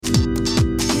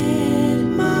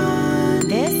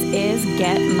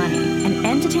Get Money. An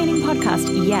entertaining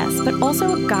podcast, yes, but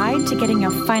also a guide to getting your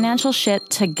financial shit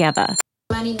together.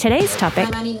 Today's topic,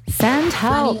 send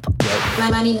help.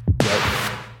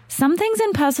 Some things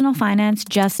in personal finance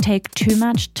just take too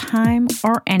much time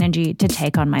or energy to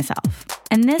take on myself.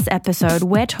 In this episode,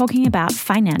 we're talking about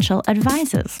financial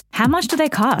advisors. How much do they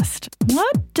cost?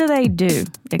 What do they do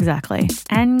exactly?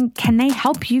 And can they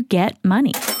help you get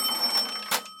money?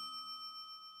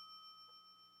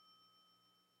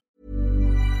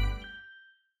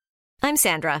 I'm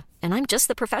Sandra, and I'm just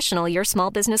the professional your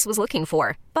small business was looking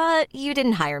for. But you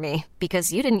didn't hire me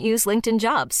because you didn't use LinkedIn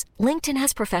Jobs. LinkedIn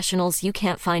has professionals you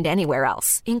can't find anywhere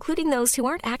else, including those who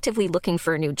aren't actively looking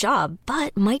for a new job,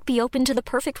 but might be open to the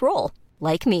perfect role,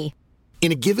 like me.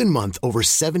 In a given month, over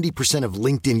 70% of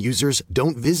LinkedIn users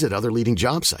don't visit other leading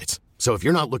job sites. So if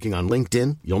you're not looking on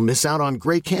LinkedIn, you'll miss out on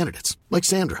great candidates like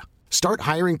Sandra. Start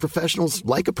hiring professionals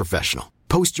like a professional.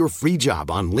 Post your free job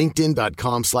on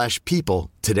linkedin.com/people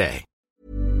today.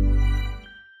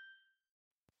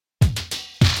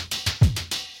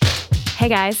 Hey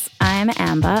guys, I'm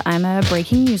Amber. I'm a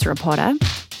breaking news reporter.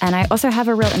 And I also have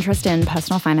a real interest in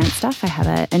personal finance stuff. I have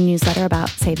a newsletter about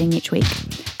saving each week.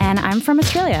 And I'm from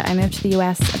Australia. I moved to the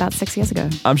US about 6 years ago.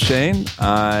 I'm Shane.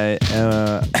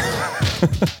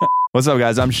 What's up,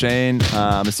 guys? I'm Shane.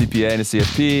 I'm a CPA and a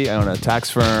CFP. I own a tax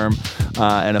firm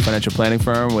and a financial planning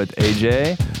firm with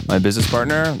AJ, my business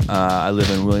partner. I live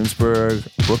in Williamsburg,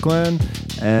 Brooklyn,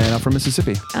 and I'm from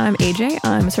Mississippi. I'm AJ.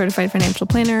 I'm a certified financial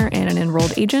planner and an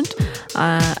enrolled agent.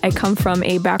 I come from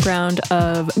a background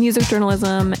of music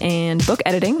journalism and book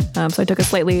editing. So I took a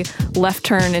slightly left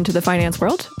turn into the finance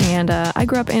world, and I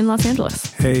grew up in Los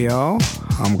Angeles. Hey, y'all.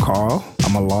 I'm Carl.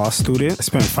 I'm a law student. I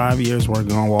spent 5 years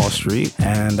working on Wall Street,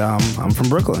 and I'm from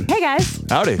Brooklyn. Hey, guys.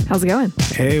 Howdy. How's it going?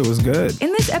 Hey, it was good.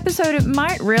 In this episode, it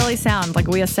might really sound like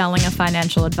we are selling a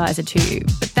financial advisor to you,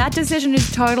 but that decision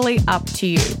is totally up to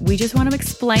you. We just want to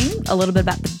explain a little bit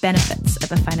about the benefits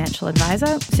of a financial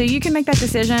advisor so you can make that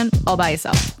decision all by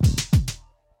yourself.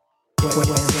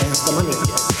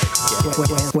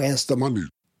 Where's the money?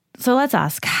 So let's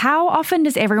ask, how often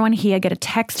does everyone here get a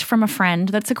text from a friend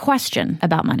that's a question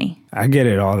about money? I get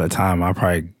it all the time. I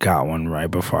probably got one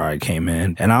right before I came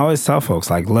in. And I always tell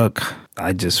folks, like, look,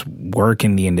 I just work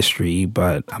in the industry,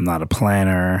 but I'm not a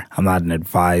planner. I'm not an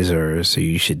advisor. So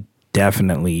you should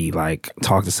definitely,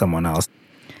 talk to someone else.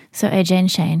 So AJ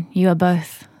and Shane, you are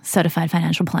both certified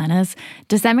financial planners.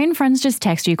 Does that mean friends just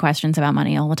text you questions about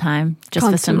money all the time? Just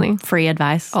Constantly. for some free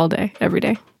advice? All day, every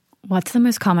day. What's the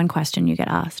most common question you get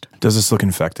asked? Does this look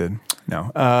infected?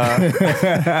 No.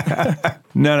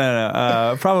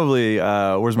 No. Probably,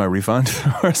 where's my refund?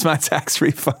 Where's my tax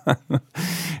refund?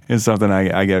 It's something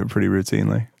I get pretty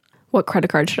routinely. What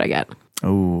credit card should I get?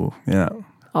 Oh, yeah.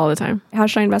 All the time. How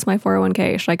should I invest my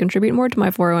 401k? Should I contribute more to my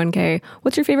 401k?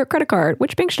 What's your favorite credit card?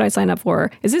 Which bank should I sign up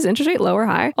for? Is this interest rate low or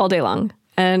high? All day long.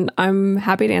 And I'm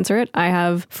happy to answer it. I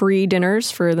have free dinners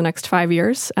for the next 5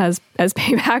 years as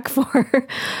payback for,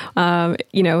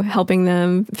 helping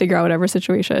them figure out whatever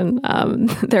situation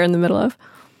they're in the middle of.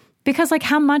 Because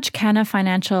how much can a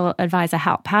financial advisor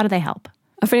help? How do they help?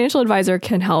 A financial advisor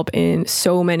can help in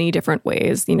so many different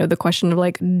ways. The question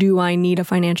of do I need a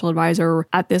financial advisor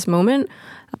at this moment?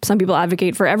 Some people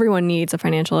advocate for everyone needs a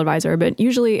financial advisor, but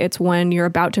usually it's when you're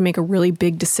about to make a really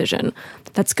big decision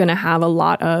that's going to have a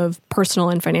lot of personal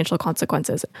and financial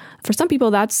consequences. For some people,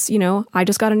 that's, I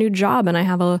just got a new job and I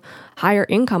have a higher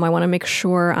income. I want to make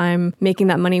sure I'm making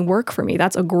that money work for me.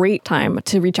 That's a great time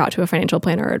to reach out to a financial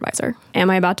planner or advisor. Am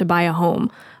I about to buy a home?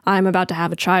 I'm about to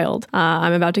have a child.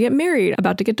 I'm about to get married,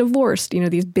 about to get divorced.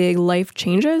 These big life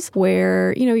changes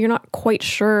where, you're not quite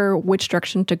sure which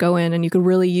direction to go in, and you could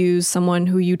really use someone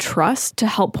who you trust to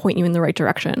help point you in the right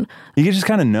direction. You can just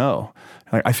kind of know.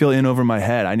 I feel in over my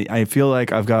head. I feel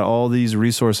like I've got all these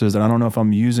resources and I don't know if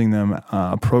I'm using them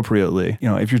appropriately.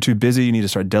 If you're too busy, you need to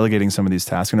start delegating some of these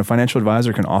tasks. And a financial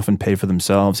advisor can often pay for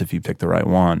themselves if you pick the right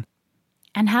one.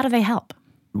 And how do they help?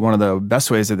 One of the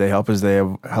best ways that they help is they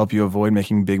help you avoid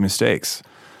making big mistakes.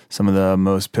 Some of the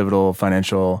most pivotal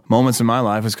financial moments in my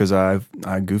life is because I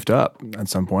goofed up at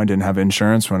some point, didn't have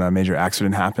insurance when a major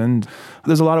accident happened.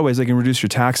 There's a lot of ways they can reduce your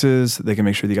taxes. They can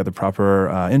make sure that you got the proper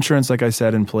insurance, like I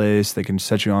said, in place. They can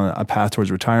set you on a path towards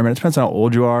retirement. It depends on how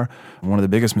old you are. One of the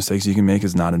biggest mistakes you can make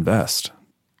is not invest.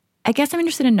 I guess I'm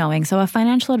interested in knowing, so a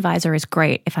financial advisor is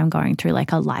great if I'm going through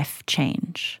a life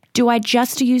change. Do I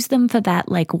just use them for that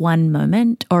one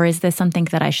moment, or is there something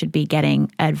that I should be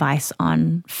getting advice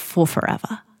on for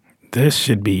forever? This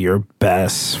should be your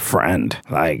best friend.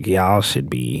 Y'all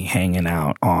should be hanging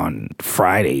out on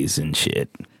Fridays and shit.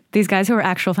 These guys who are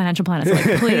actual financial planners,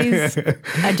 like, please,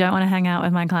 I don't want to hang out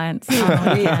with my clients.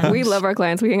 We love our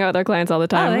clients. We hang out with our clients all the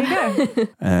time. Oh, there you go.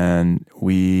 And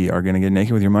we are going to get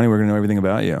naked with your money. We're going to know everything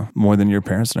about you, more than your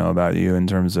parents know about you in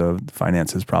terms of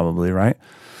finances, probably, right?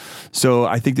 So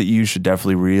I think that you should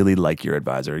definitely really like your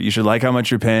advisor. You should like how much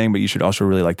you're paying, but you should also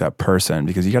really like that person,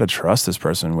 because you got to trust this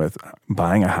person with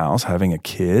buying a house, having a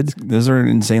kid. Those are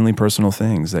insanely personal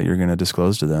things that you're going to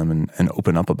disclose to them and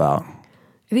open up about.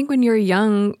 I think when you're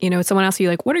young, someone asks you,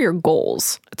 like, what are your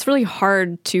goals? It's really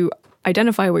hard to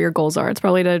identify what your goals are. It's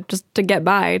probably to get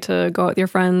by, to go out with your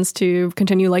friends, to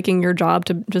continue liking your job,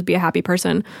 to just be a happy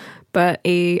person. But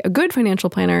a good financial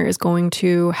planner is going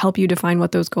to help you define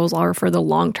what those goals are for the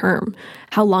long term.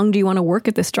 How long do you want to work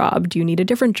at this job? Do you need a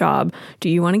different job? Do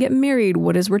you want to get married?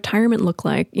 What does retirement look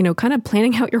like? Kind of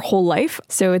planning out your whole life.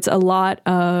 So it's a lot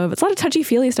of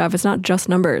touchy-feely stuff. It's not just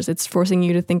numbers. It's forcing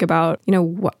you to think about,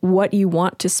 what you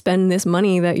want to spend this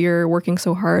money that you're working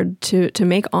so hard to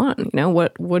make on.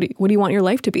 What do you want your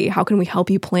life to be? How can we help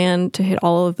you plan to hit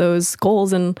all of those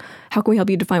goals? And how can we help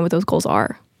you define what those goals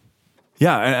are?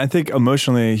 Yeah, and I think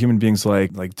emotionally, human beings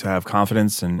like to have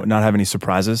confidence and not have any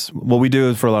surprises. What we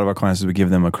do for a lot of our clients is we give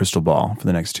them a crystal ball for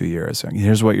the next 2 years.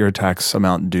 Here's what your tax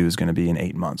amount due is going to be in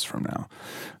 8 months from now.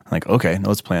 Like, okay,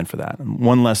 let's plan for that.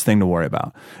 One less thing to worry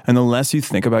about. And the less you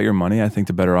think about your money, I think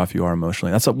the better off you are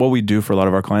emotionally. That's what we do for a lot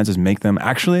of our clients, is make them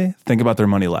actually think about their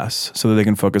money less so that they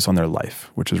can focus on their life,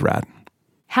 which is rad.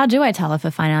 How do I tell if a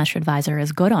financial advisor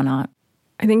is good or not?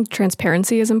 I think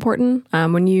transparency is important.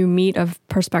 When you meet a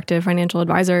prospective financial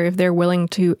advisor, if they're willing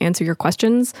to answer your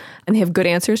questions and they have good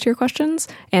answers to your questions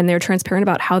and they're transparent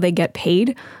about how they get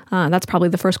paid, that's probably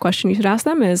the first question you should ask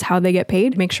them, is how they get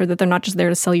paid. Make sure that they're not just there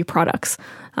to sell you products.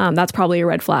 That's probably a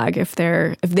red flag if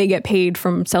they get paid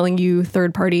from selling you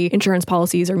third-party insurance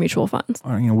policies or mutual funds.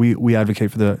 We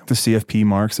advocate for the CFP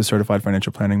marks, the Certified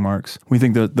Financial Planning marks. We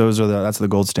think that that's the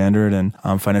gold standard in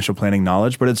financial planning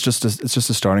knowledge, but it's just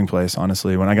a starting place,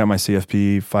 honestly. When I got my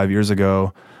CFP 5 years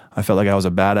ago, I felt like I was a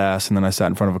badass, and then I sat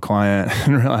in front of a client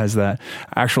and realized that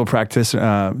actual practice,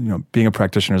 being a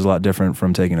practitioner is a lot different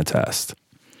from taking a test.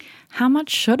 How much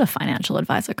should a financial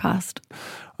advisor cost?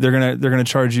 They're gonna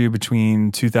charge you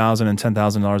between $2,000 and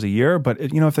 $10,000 a year. But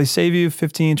if they save you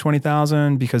 $15,000,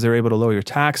 $20,000 because they're able to lower your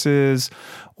taxes,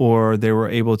 or they were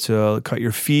able to cut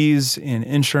your fees in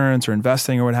insurance or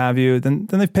investing or what have you, then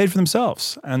they've paid for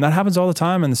themselves, and that happens all the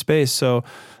time in the space. So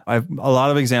I have a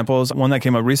lot of examples. One that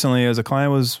came up recently is a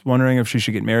client was wondering if she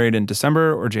should get married in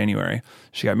December or January.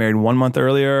 She got married 1 month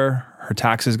earlier. Her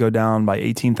taxes go down by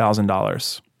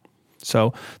 $18,000.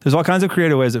 So there's all kinds of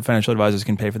creative ways that financial advisors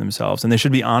can pay for themselves, and they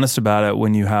should be honest about it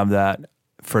when you have that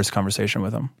first conversation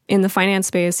with them. In the finance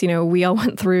space, we all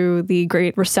went through the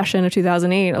Great Recession of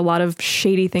 2008. A lot of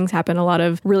shady things happened. A lot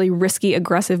of really risky,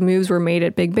 aggressive moves were made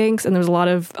at big banks, and there was a lot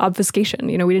of obfuscation.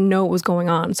 We didn't know what was going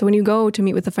on. So when you go to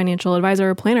meet with a financial advisor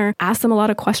or planner, ask them a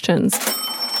lot of questions.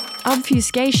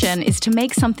 Obfuscation is to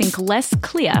make something less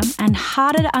clear and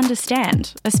harder to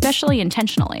understand, especially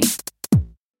intentionally.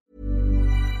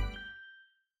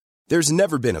 There's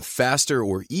never been a faster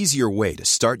or easier way to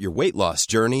start your weight loss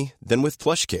journey than with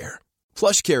PlushCare.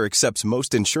 PlushCare accepts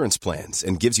most insurance plans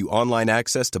and gives you online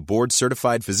access to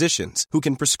board-certified physicians who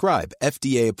can prescribe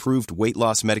FDA-approved weight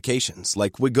loss medications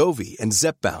like Wegovy and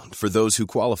Zepbound for those who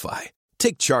qualify.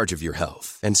 Take charge of your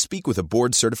health and speak with a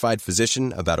board-certified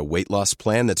physician about a weight loss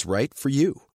plan that's right for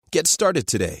you. Get started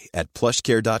today at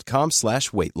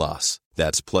plushcare.com/weight loss.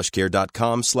 That's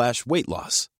plushcare.com/weight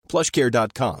loss.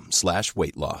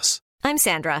 plushcare.com/weight loss. I'm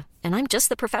Sandra, and I'm just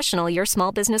the professional your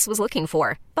small business was looking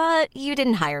for. But you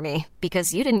didn't hire me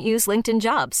because you didn't use LinkedIn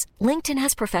Jobs. LinkedIn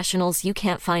has professionals you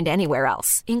can't find anywhere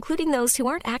else, including those who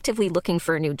aren't actively looking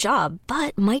for a new job,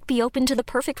 but might be open to the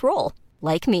perfect role,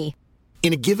 like me.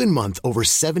 In a given month, over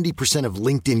 70% of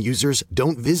LinkedIn users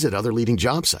don't visit other leading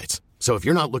job sites. So if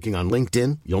you're not looking on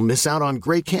LinkedIn, you'll miss out on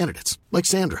great candidates like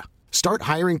Sandra. Start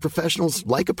hiring professionals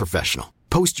like a professional.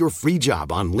 Post your free job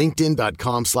on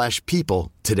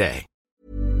linkedin.com/people today.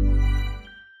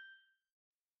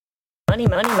 Money.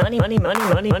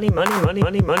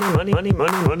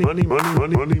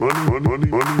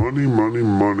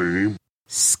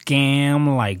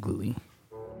 Scam likely.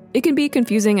 It can be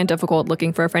confusing and difficult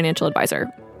looking for a financial advisor.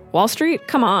 Wall Street?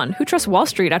 Come on, who trusts Wall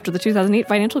Street after the 2008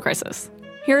 financial crisis?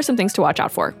 Here are some things to watch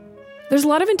out for. There's a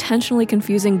lot of intentionally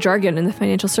confusing jargon in the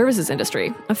financial services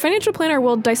industry. A financial planner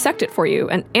will dissect it for you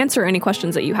and answer any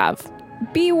questions that you have.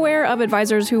 Beware of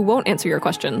advisors who won't answer your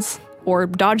questions, or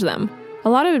dodge them. A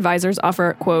lot of advisors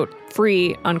offer, quote,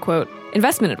 free, unquote,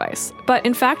 investment advice, but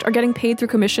in fact are getting paid through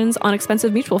commissions on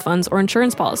expensive mutual funds or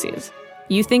insurance policies.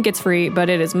 You think it's free, but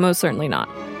it is most certainly not.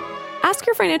 Ask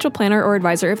your financial planner or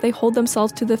advisor if they hold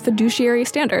themselves to the fiduciary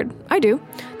standard. I do.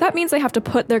 That means they have to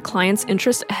put their clients'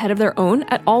 interests ahead of their own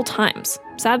at all times.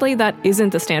 Sadly, that isn't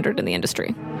the standard in the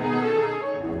industry.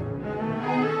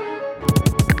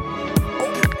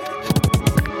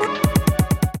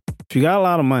 If you got a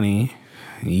lot of money,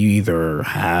 you either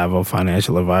have a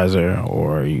financial advisor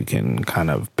or you can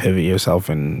kind of pivot yourself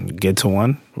and get to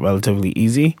one relatively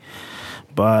easy.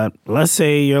 But let's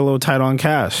say you're a little tight on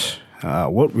cash.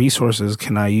 What resources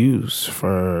can I use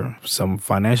for some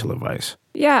financial advice?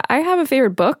 Yeah, I have a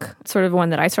favorite book, sort of one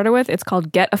that I started with. It's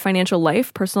called Get a Financial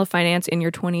Life, Personal Finance in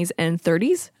Your 20s and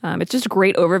 30s. It's just a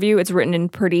great overview. It's written in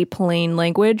pretty plain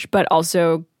language, but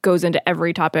also goes into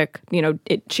every topic. You know,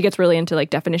 she gets really into like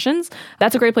definitions.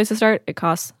 That's a great place to start. It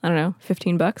costs, I don't know,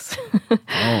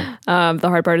 $15. The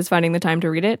hard part is finding the time to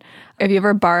read it. If you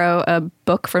ever borrow a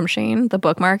book from Shane, the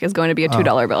bookmark is going to be a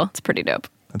 $2 bill. It's pretty dope.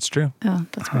 That's true. Oh,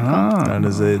 that's pretty cool. That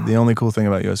is the only cool thing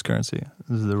about U.S. currency.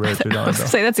 This is the rare $2 bill.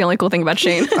 Say that's the only cool thing about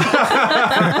Shane.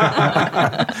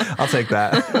 I'll take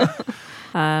that.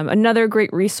 Another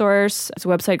great resource is a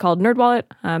website called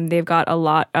NerdWallet. They've got a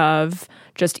lot of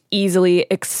just easily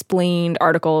explained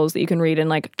articles that you can read in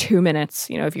like 2 minutes.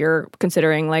 You know, if you're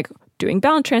considering like doing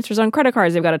balance transfers on credit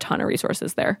cards, they've got a ton of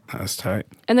resources there. That's tight.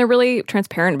 And they're really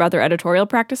transparent about their editorial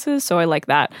practices, so I like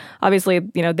that. Obviously,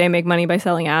 you know, they make money by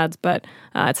selling ads, but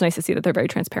it's nice to see that they're very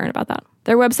transparent about that.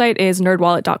 Their website is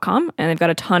nerdwallet.com, and they've got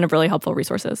a ton of really helpful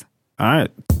resources. All right.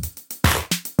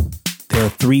 There are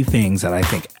 3 things that I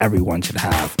think everyone should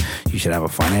have. You should have a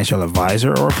financial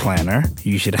advisor or planner.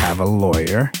 You should have a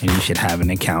lawyer, and you should have an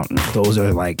accountant. Those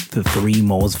are like the 3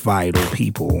 most vital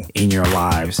people in your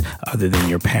lives other than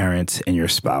your parents and your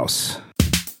spouse.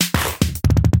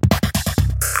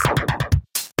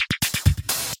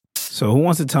 So who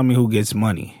wants to tell me who gets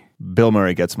money? Bill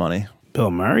Murray gets money.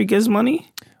 Bill Murray gets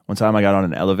money? One time I got on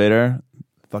an elevator.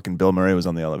 Fucking Bill Murray was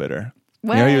on the elevator.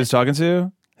 What? You know who he was talking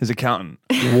to? His accountant.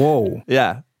 Whoa.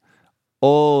 Yeah.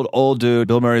 Old dude.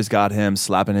 Bill Murray's got him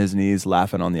slapping his knees,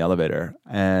 laughing on the elevator.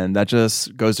 And that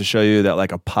just goes to show you that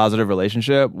like a positive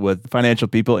relationship with financial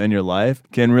people in your life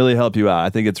can really help you out.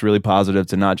 I think it's really positive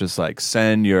to not just like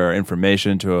send your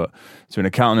information to an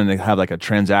accountant and have like a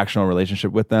transactional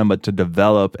relationship with them, but to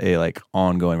develop a like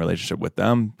ongoing relationship with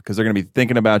them because they're going to be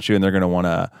thinking about you and they're going to want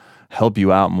to help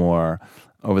you out more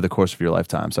over the course of your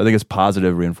lifetime. So I think it's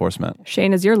positive reinforcement.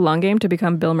 Shane, is your long game to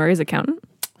become Bill Murray's accountant?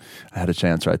 I had a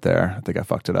chance right there. I think I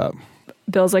fucked it up.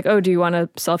 Bill's like, oh, do you want a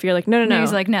selfie? You're like, no.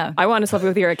 He's like, no. I want a selfie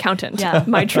with your accountant. Yeah.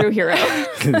 My true hero.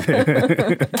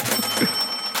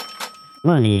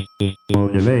 Money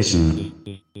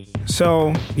motivation.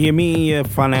 So, you're meeting your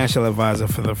financial advisor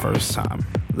for the first time.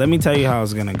 Let me tell you how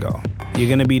it's going to go. You're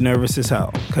going to be nervous as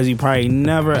hell because you probably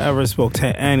never ever spoke to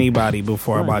anybody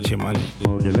before about your money.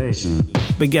 Motivation.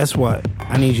 But guess what?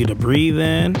 I need you to breathe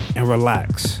in and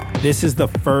relax. This is the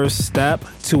first step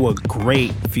to a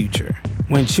great future.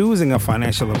 When choosing a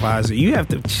financial advisor, you have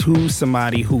to choose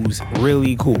somebody who's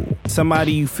really cool.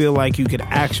 Somebody you feel like you could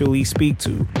actually speak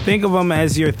to. Think of them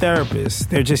as your therapist.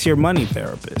 They're just your money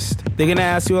therapist. They're going to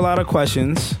ask you a lot of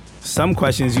questions. Some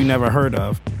questions you never heard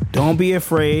of. Don't be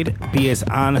afraid. Be as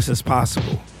honest as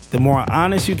possible. The more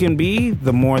honest you can be,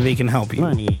 the more they can help you.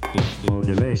 Money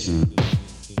motivation.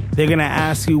 They're going to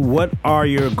ask you, what are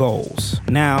your goals?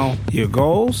 Now, your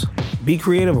goals, be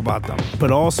creative about them,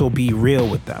 but also be real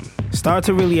with them. Start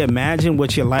to really imagine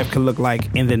what your life could look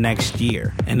like in the next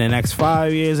year, in the next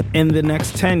 5 years, in the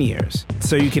next 10 years.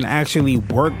 So you can actually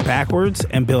work backwards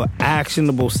and build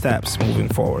actionable steps moving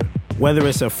forward. Whether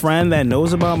it's a friend that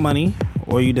knows about money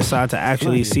or you decide to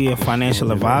actually see a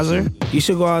financial advisor, you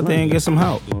should go out there and get some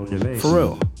help. For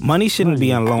real. Money shouldn't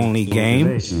be a lonely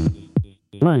game.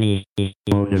 Money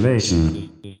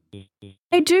motivation.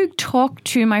 I do talk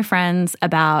to my friends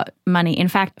about money. In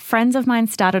fact, friends of mine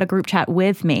started a group chat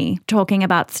with me talking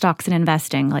about stocks and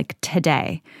investing like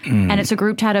today. And it's a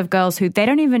group chat of girls who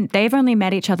they've only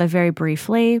met each other very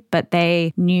briefly, but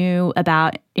they knew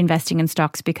about investing in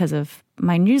stocks because of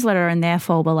my newsletter and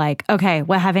therefore were like, okay,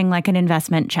 we're having like an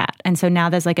investment chat. And so now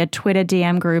there's like a Twitter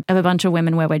DM group of a bunch of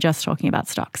women where we're just talking about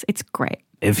stocks. It's great.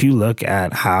 If you look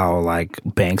at how like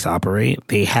banks operate,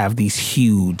 they have these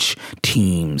huge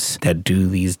teams that do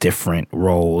these different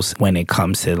roles when it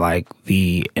comes to like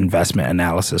the investment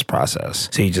analysis process.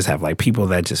 So you just have like people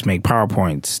that just make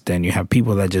PowerPoints, then you have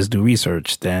people that just do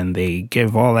research, then they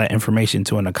give all that information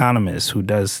to an economist who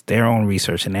does their own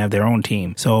research and they have their own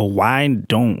team. So why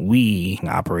don't we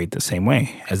operate the same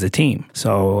way as a team?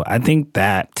 So I think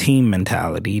that team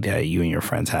mentality that you and your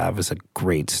friends have is a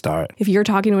great start. If you're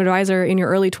talking to an advisor in your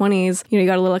early 20s, you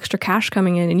got a little extra cash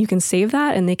coming in and you can save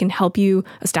that and they can help you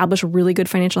establish really good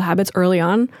financial habits early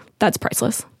on, that's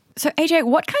priceless. So AJ,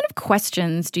 what kind of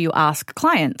questions do you ask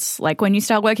clients? Like when you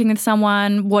start working with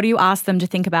someone, what do you ask them to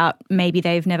think about maybe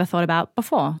they've never thought about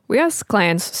before? We ask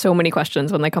clients so many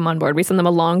questions when they come on board. We send them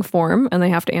a long form and they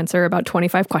have to answer about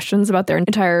 25 questions about their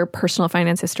entire personal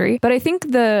finance history. But I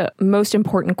think the most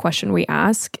important question we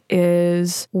ask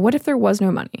is, what if there was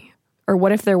no money? Or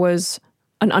what if there was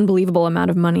an unbelievable amount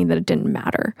of money that it didn't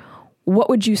matter? What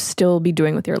would you still be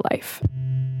doing with your life?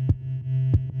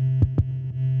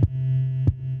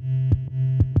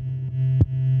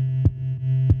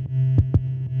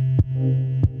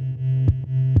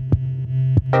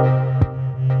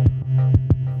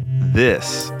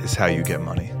 This is how you get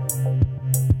money.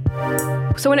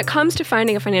 So when it comes to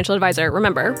finding a financial advisor,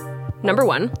 remember, number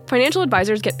one, financial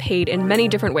advisors get paid in many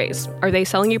different ways. Are they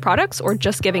selling you products or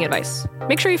just giving advice?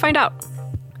 Make sure you find out.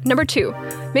 Number two,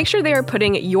 make sure they are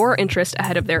putting your interest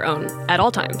ahead of their own at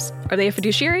all times. Are they a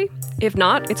fiduciary? If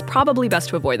not, it's probably best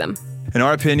to avoid them. In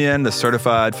our opinion, the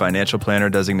Certified Financial Planner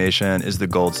designation is the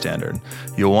gold standard.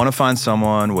 You'll want to find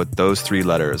someone with those 3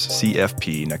 letters,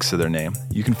 CFP, next to their name.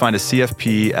 You can find a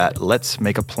CFP at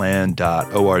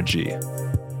letsmakeaplan.org.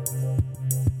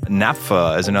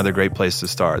 NAPFA is another great place to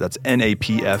start. That's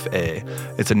NAPFA.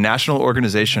 It's a national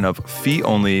organization of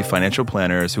fee-only financial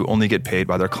planners who only get paid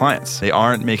by their clients. They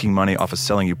aren't making money off of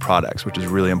selling you products, which is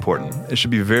really important. It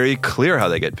should be very clear how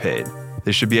they get paid.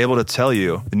 They should be able to tell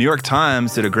you. The New York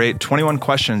Times did a great 21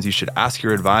 questions you should ask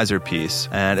your advisor piece,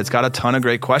 and it's got a ton of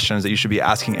great questions that you should be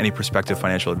asking any prospective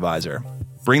financial advisor.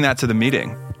 Bring that to the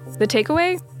meeting. The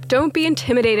takeaway? Don't be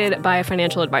intimidated by a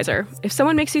financial advisor. If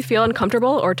someone makes you feel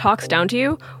uncomfortable or talks down to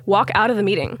you, walk out of the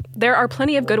meeting. There are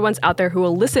plenty of good ones out there who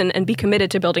will listen and be committed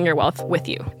to building your wealth with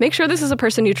you. Make sure this is a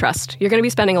person you trust. You're going to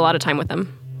be spending a lot of time with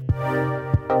them.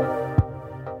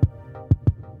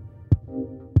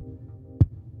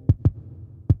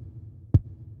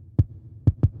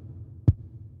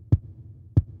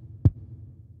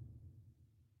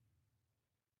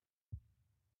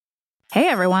 Hey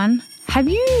everyone, have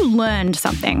you learned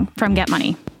something from Get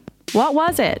Money? What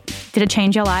was it? Did it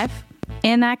change your life?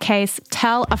 In that case,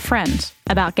 tell a friend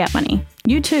about Get Money.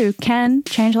 You too can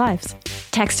change lives.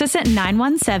 Text us at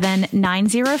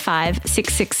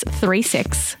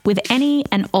 917-905-6636 with any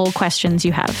and all questions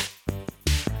you have.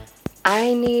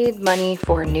 I need money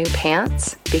for new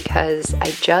pants because I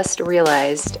just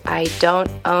realized I don't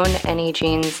own any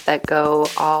jeans that go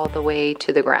all the way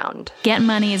to the ground. Get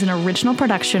Money is an original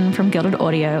production from Gilded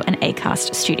Audio and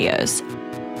Acast Studios.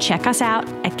 Check us out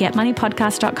at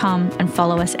getmoneypodcast.com and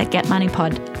follow us at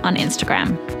getmoneypod on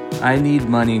Instagram. I need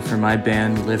money for my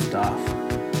band Liftoff.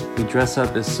 We dress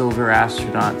up as silver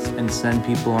astronauts and send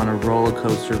people on a roller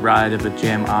coaster ride of a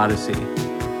jam odyssey.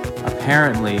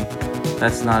 Apparently,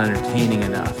 that's not entertaining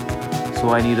enough, so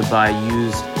I need to buy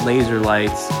used laser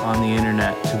lights on the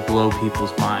internet to blow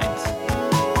people's minds.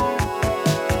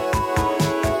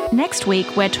 Next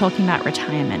week, we're talking about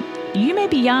retirement. You may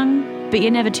be young, but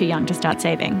you're never too young to start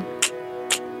saving.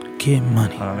 Get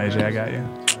money. Hold on, AJ, I got you.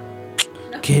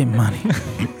 Get money.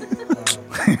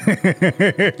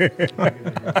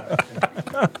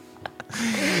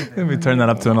 Let me turn that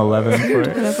up to an 11 for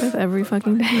Put up with every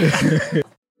fucking day.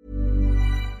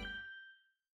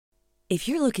 If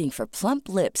you're looking for plump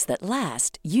lips that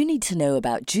last, you need to know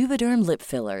about Juvederm lip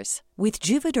fillers. With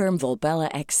Juvederm Volbella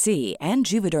XC and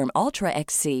Juvederm Ultra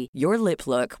XC, your lip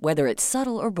look, whether it's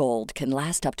subtle or bold, can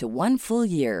last up to 1 full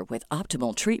year with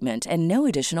optimal treatment and no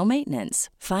additional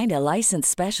maintenance. Find a licensed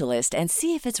specialist and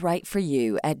see if it's right for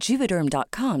you at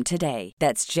Juvederm.com today.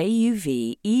 That's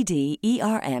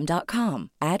JUVEDERM.com.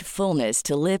 Add fullness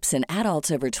to lips in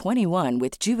adults over 21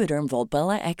 with Juvederm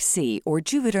Volbella XC or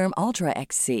Juvederm Ultra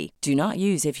XC. Do not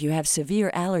use if you have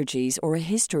severe allergies or a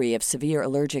history of severe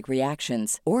allergic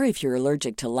reactions, or if you're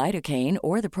allergic to lidocaine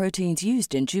or the proteins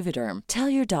used in Juvederm. Tell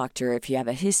your doctor if you have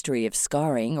a history of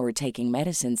scarring or taking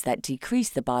medicines that decrease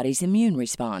the body's immune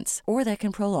response or that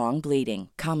can prolong bleeding.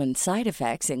 Common side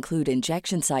effects include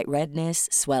injection site redness,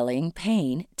 swelling,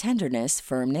 pain, tenderness,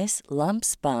 firmness,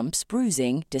 lumps, bumps,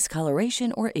 bruising,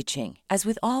 discoloration, or itching. As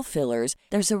with all fillers,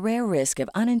 there's a rare risk of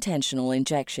unintentional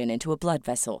injection into a blood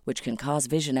vessel, which can cause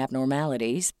vision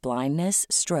abnormalities, blindness,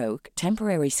 stroke,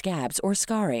 temporary scabs, or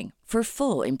scarring. For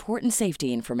full, important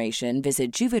safety information,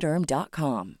 visit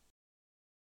Juvederm.com.